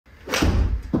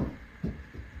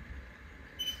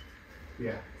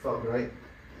Yeah, felt great,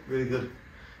 really good.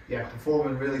 Yeah,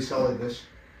 performing really solid this.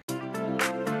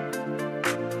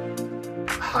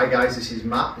 Hi guys, this is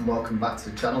Matt and welcome back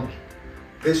to the channel.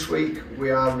 This week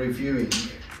we are reviewing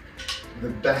the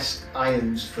best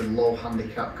irons for low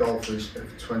handicap golfers of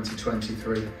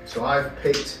 2023. So I've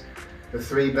picked the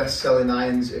 3 best selling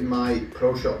irons in my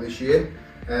pro shop this year,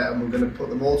 and we're going to put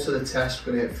them all to the test.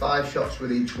 We're going to hit 5 shots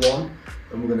with each one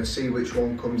and we're going to see which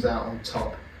one comes out on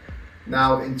top.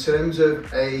 Now, in terms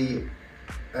of a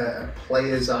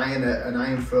player's iron, an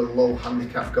iron for a low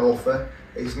handicap golfer,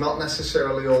 it's not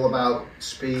necessarily all about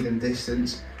speed and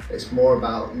distance. It's more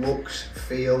about looks,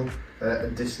 feel,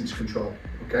 and distance control.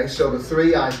 Okay, so the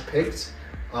 3 I've picked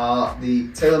are the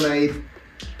TaylorMade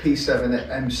P7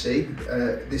 MC.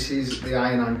 This is the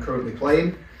iron I'm currently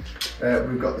playing.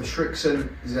 We've got the Srixon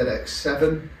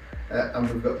ZX7 and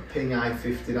we've got the Ping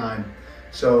I59.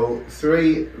 So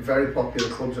 3 very popular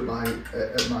clubs at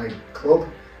my club.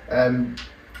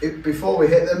 Before we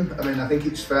hit them, I mean, I think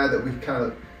it's fair that we kind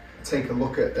of take a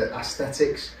look at the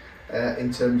aesthetics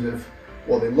in terms of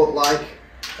what they look like.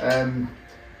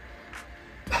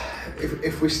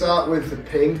 If we start with the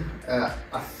Ping,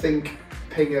 I think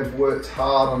Ping have worked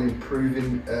hard on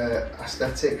improving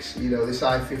aesthetics. You know, this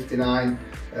I59,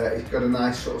 it's got a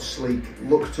nice sort of sleek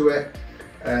look to it.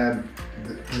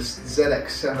 The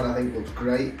ZX7 I think looks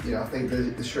great. You know, I think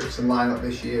the Srixon lineup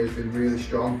this year has been really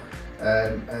strong,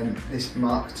 and this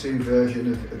Mark II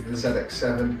version of the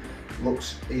ZX7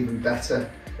 looks even better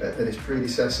than its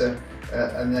predecessor,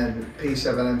 and then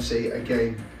P7 MC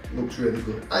again looks really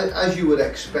good, as you would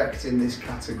expect in this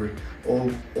category.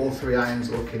 All 3 irons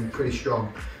looking pretty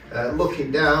strong.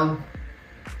 Looking down,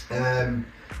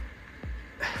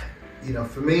 you know,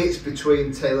 for me it's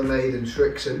between TaylorMade and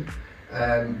Srixon.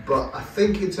 But I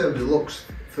think in terms of looks,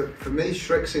 for me,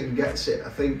 Srixon gets it. I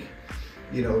think,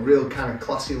 you know, real kind of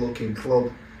classy looking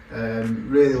club.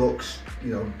 Really looks,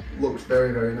 you know, looks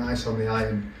very, very nice on the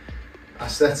iron.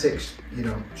 Aesthetics, you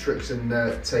know, Srixon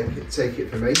take it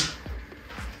for me.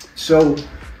 So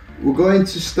we're going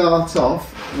to start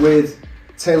off with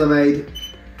TaylorMade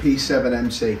P7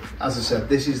 MC. As I said,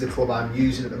 this is the club I'm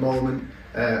using at the moment.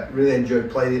 Really enjoyed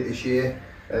playing it this year.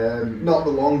 Not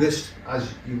the longest,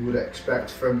 as you would expect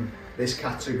from this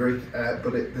category,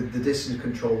 but the distance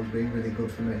control has been really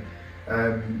good for me.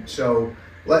 So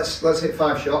let's hit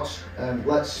 5 shots and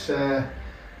let's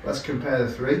compare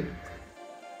the 3.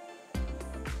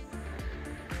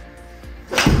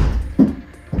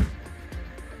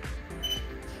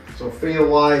 So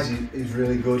feel-wise is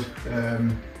really good.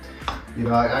 You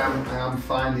know, I am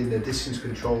finding the distance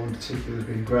control in particular has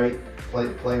been great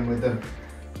playing with them.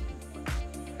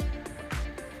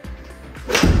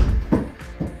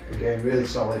 Again, really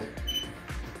solid.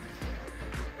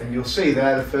 And you'll see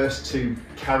there the first 2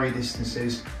 carry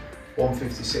distances,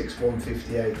 156,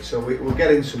 158. So we're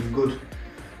getting some good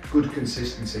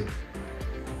consistency.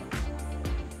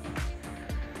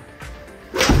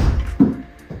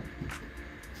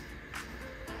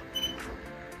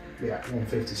 Yeah,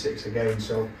 156 again.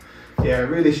 So yeah,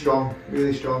 really strong,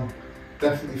 really strong.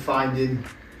 Definitely finding,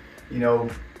 you know,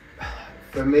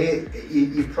 for me,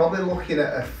 you're probably looking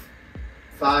at a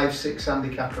 5-6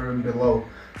 handicapper and below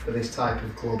for this type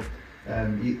of club,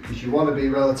 because you want to be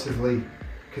relatively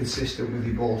consistent with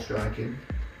your ball striking.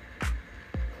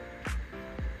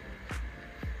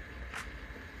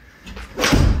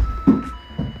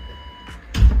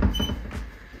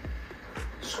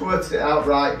 Squirted it out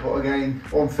right, but again,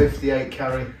 158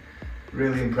 carry,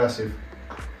 really impressive.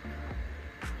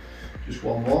 Just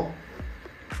one more.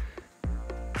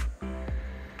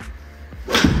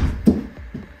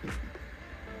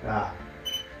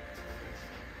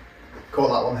 Caught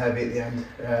that one heavy at the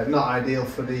end. Not ideal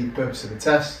for the purpose of the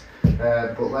test,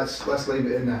 but let's leave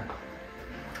it in there.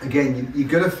 Again, you're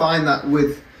going to find that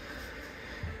with,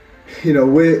 you know,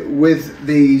 with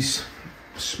these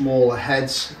smaller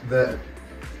heads that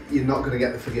you're not going to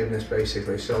get the forgiveness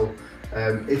basically. So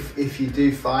if you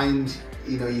do find,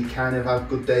 you know, you kind of have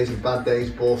good days and bad days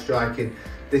ball striking,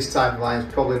 this type of iron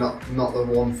is probably not the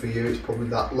one for you. It's probably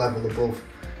that level above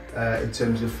in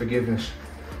terms of forgiveness.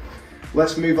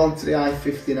 Let's move on to the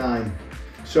I59.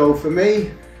 So for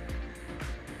me,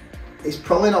 it's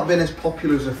probably not been as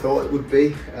popular as I thought it would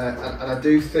be, and I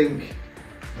do think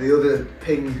the other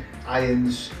Ping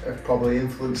irons have probably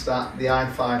influenced that. The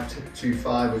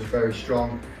I525 was very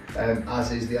strong,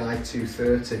 as is the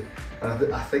I230,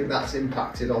 and I think that's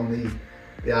impacted on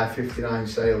the I59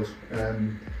 sales,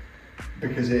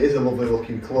 because it is a lovely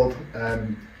looking club.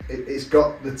 It's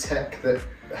got the tech that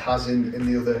it has in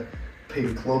the other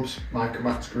Ping clubs,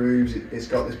 Micromax grooves. It's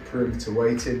got this perimeter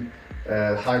weighting,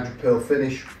 hydropil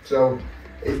finish. So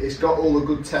it's got all the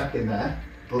good tech in there,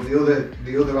 but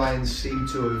the other irons seem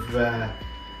to have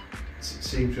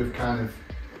kind of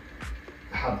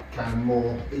had kind of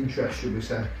more interest, should we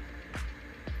say.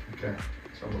 Okay,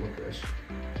 let's have a look at this.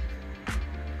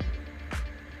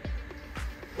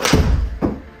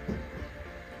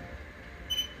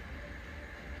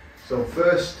 So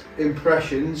first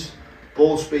impressions,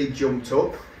 ball speed jumped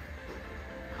up.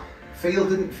 Feel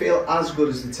didn't feel as good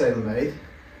as the TaylorMade,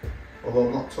 although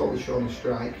I'm not totally sure on the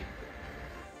strike.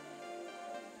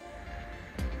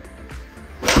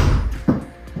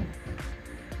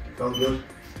 Felt good.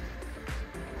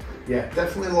 Yeah,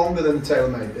 definitely longer than the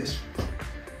TaylorMade this.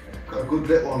 Got a good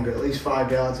bit longer, at least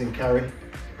 5 yards in carry.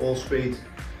 Ball speed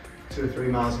 2 or 3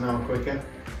 miles an hour quicker.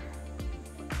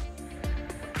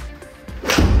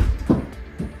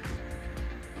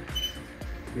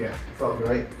 Yeah, felt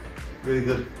great, really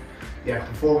good. Yeah,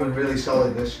 performing really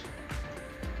solid this.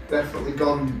 Definitely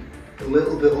gone a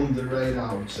little bit under the radar,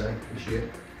 I would say, this year.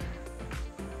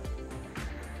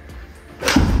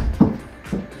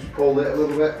 Just pulled it a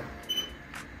little bit.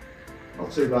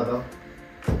 Not too bad though.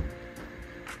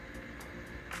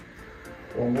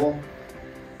 One more.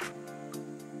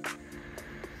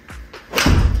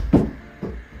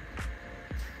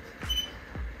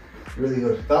 Really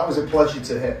good. That was a pleasure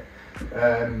to hit.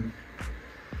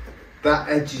 That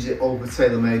edges it over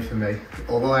TaylorMade for me.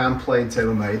 Although I am playing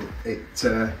TaylorMade,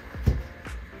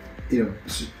 you know,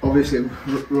 obviously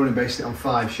running based it on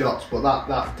 5 shots, but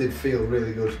that did feel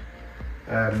really good.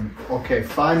 Okay,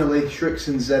 finally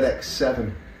Srixon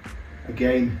ZX7.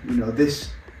 Again, you know, the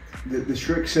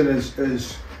Srixon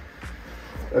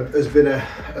has been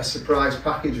a surprise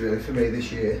package really for me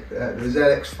this year. The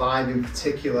ZX5 in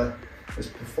particular has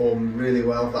performed really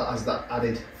well. That has that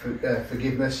added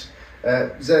forgiveness.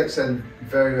 ZX7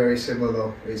 very similar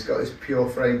though. It's got this pure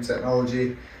frame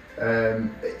technology.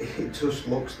 It just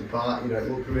looks the part. You know, it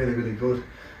looks really good.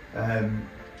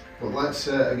 But let's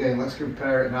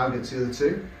compare it now against the other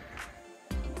two.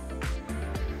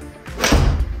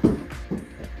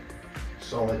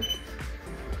 Solid.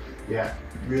 Yeah,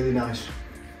 really nice.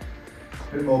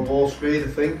 A bit more ball speed, I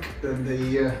think, than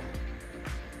the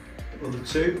other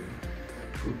two.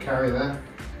 Good carry there.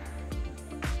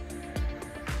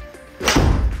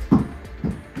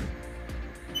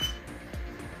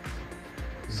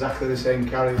 Exactly the same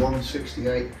carry,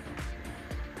 168.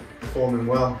 Performing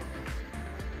well.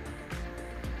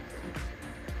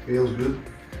 Feels good.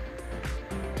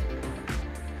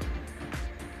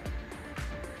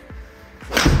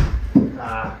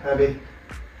 Heavy.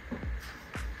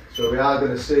 So we are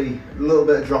going to see a little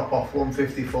bit of drop off,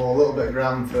 154, a little bit of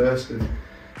ground first, and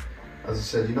as I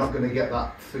said, you're not going to get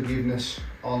that forgiveness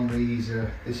on these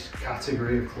this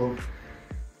category of club.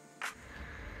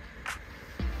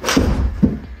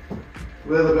 A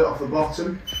little bit off the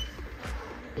bottom,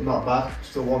 but not bad.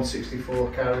 Still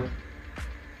 164 carry.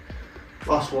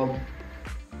 Last one.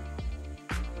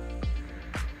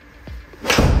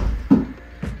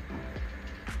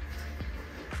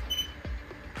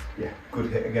 Yeah,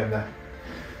 good hit again there.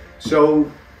 So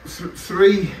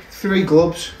three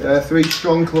clubs, 3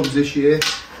 strong clubs this year.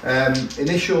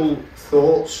 Initial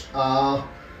thoughts are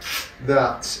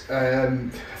that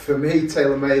for me,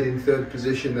 TaylorMade in 3rd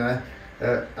position there.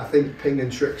 I think Ping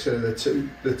and Srixon are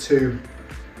the two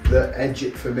that edge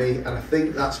it for me, and I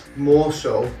think that's more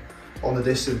so on the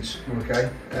distance. Okay,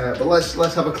 but let's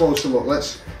have a closer look.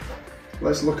 Let's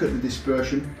look at the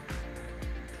dispersion.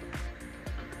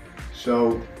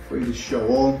 So if we just show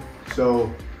all,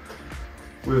 so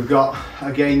we've got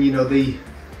again, you know, the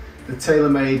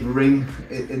TaylorMade ring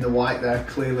in the white there.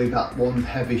 Clearly, that one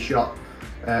heavy shot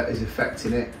is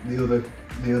affecting it. The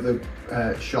other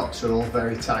shots are all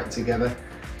very tight together,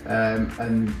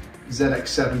 and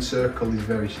ZX7 circle is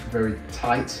very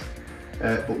tight,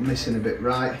 but missing a bit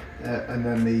right, and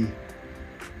then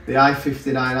the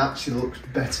I-59 actually looks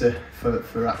better for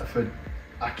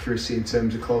accuracy in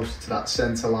terms of closer to that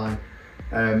centre line.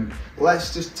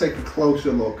 Let's just take a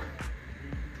closer look,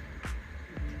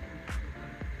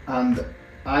 and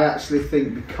I actually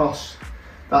think because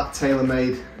that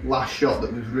TaylorMade last shot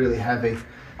that was really heavy,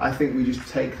 I think we just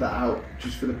take that out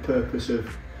just for the purpose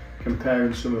of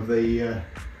comparing some of the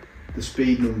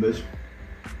speed numbers,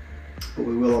 but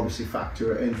we will obviously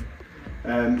factor it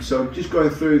in. So just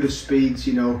going through the speeds,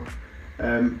 you know,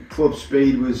 club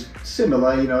speed was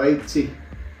similar, you know,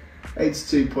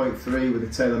 82.3 with the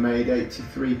TaylorMade,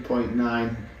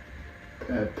 83.9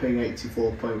 Ping,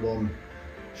 84.1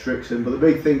 Srixon. But the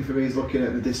big thing for me is looking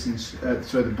at the distance,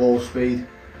 the ball speed.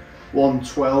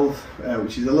 112,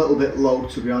 which is a little bit low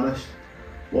to be honest.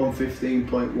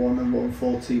 115.1 and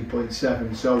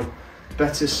 114.7. So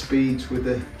better speeds with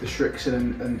the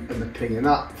Srixon and the Ping, and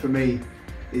that for me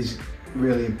is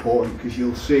really important, because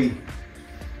you'll see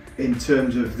in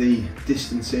terms of the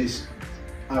distances,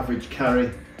 average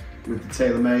carry with the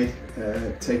TaylorMade,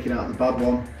 taking out the bad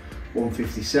one,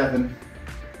 157,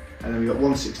 and then we got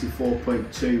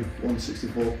 164.2,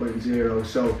 164.0.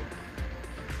 So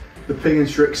the Ping and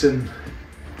Srixon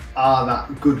are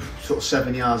that good sort of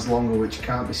 7 yards longer, which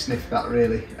can't be sniffed at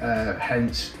really.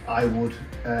 Hence, I would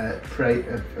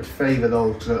favour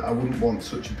those, because I wouldn't want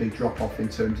such a big drop off in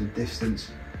terms of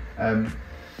distance.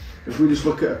 If we just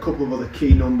look at a couple of other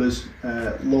key numbers,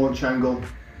 launch angle,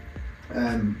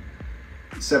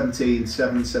 17.7,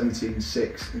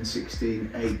 17.6 and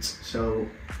 16.8. So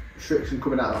Srixon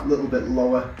coming out a little bit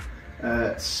lower.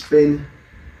 Spin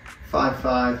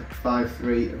 5.5,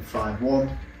 5.3 and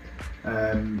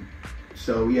 5.1.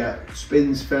 So yeah,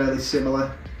 spins fairly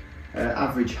similar.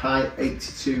 Average height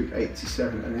 82,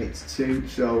 87 and 82.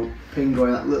 So Ping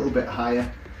going a little bit higher.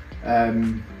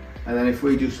 And then if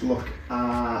we just look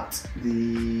at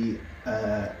the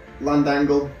land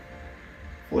angle,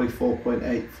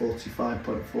 44.8,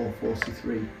 45.4,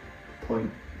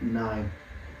 43.9.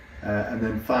 And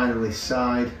then finally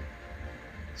side,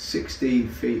 16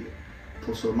 feet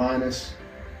plus or minus,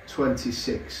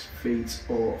 26 feet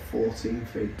or 14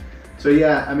 feet. So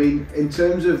yeah, I mean, in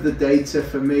terms of the data,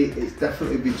 for me, it's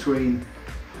definitely between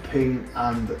Ping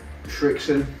and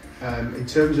Srixon. In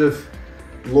terms of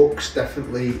looks,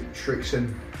 definitely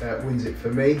Srixon wins it for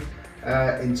me.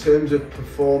 In terms of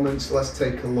performance, let's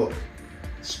take a look.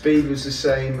 Speed was the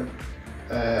same.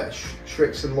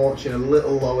 Srixon launching a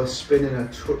little lower, spinning a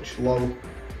touch low.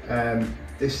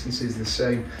 Distance is the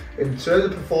same. In terms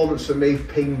of performance, for me,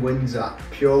 Ping wins that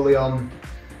purely on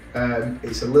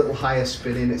it's a little higher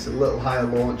spinning, it's a little higher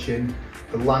launching.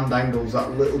 The land angle's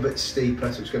that little bit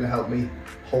steeper, so it's going to help me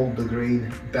hold the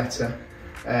green better.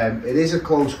 It is a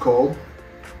close call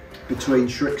between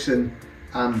Srixon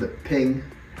and Ping,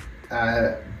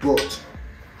 but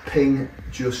Ping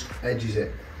just edges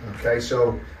it. Okay,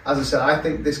 so as I said, I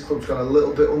think this club's gone a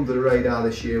little bit under the radar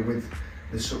this year with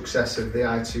the success of the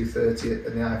i230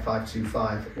 and the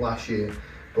i525 last year,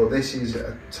 but this is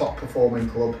a top performing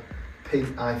club. Ping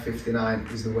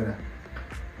i59 is the winner.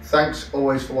 Thanks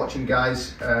always for watching,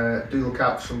 guys. Do look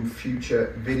out for some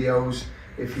future videos.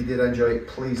 If you did enjoy it,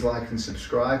 please like and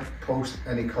subscribe. Post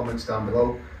any comments down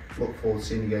below. Look forward to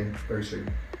seeing you again very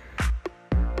soon.